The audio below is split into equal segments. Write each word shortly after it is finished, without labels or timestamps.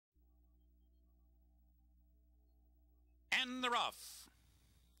in the rough.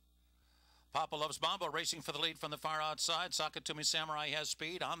 Papa Loves Mambo racing for the lead from the far outside. Sakatumi Samurai has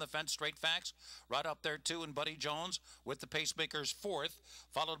speed. On the fence, Straight Facts. Right up there, too, and Buddy Jones with the pacemakers fourth,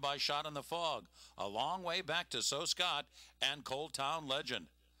 followed by Shot in the Fog. A long way back to So Scott and Cold Town Legend.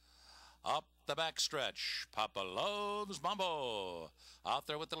 Up the backstretch, Papa Loves Mambo. Out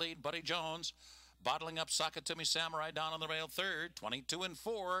there with the lead, Buddy Jones. Bottling up Sakatumi Samurai down on the rail third, 22 and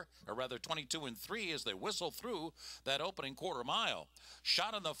 4, or rather 22 and 3 as they whistle through that opening quarter mile.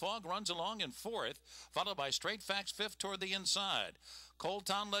 Shot in the Fog runs along in fourth, followed by Straight Facts fifth toward the inside. Cold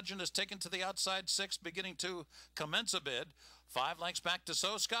Town Legend is taken to the outside sixth, beginning to commence a bid. 5 lengths back to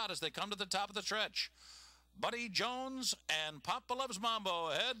So Scott as they come to the top of the stretch. Buddy Jones and Papa Loves Mambo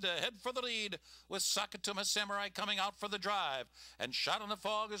head to head for the lead, with Sakatumi Samurai coming out for the drive. And Shot in the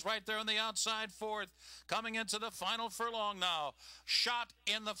Fog is right there on the outside fourth, coming into the final furlong now. Shot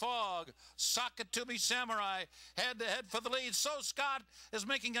in the Fog, Sakatumi Samurai head to head for the lead. So Scott is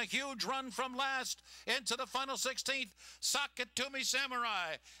making a huge run from last into the final 16th. Sakatumi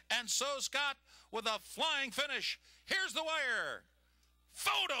Samurai and So Scott with a flying finish. Here's the wire.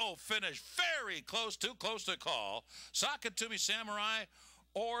 Photo finish, very close, too close to call. Sakatumi Samurai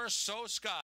or So Scott.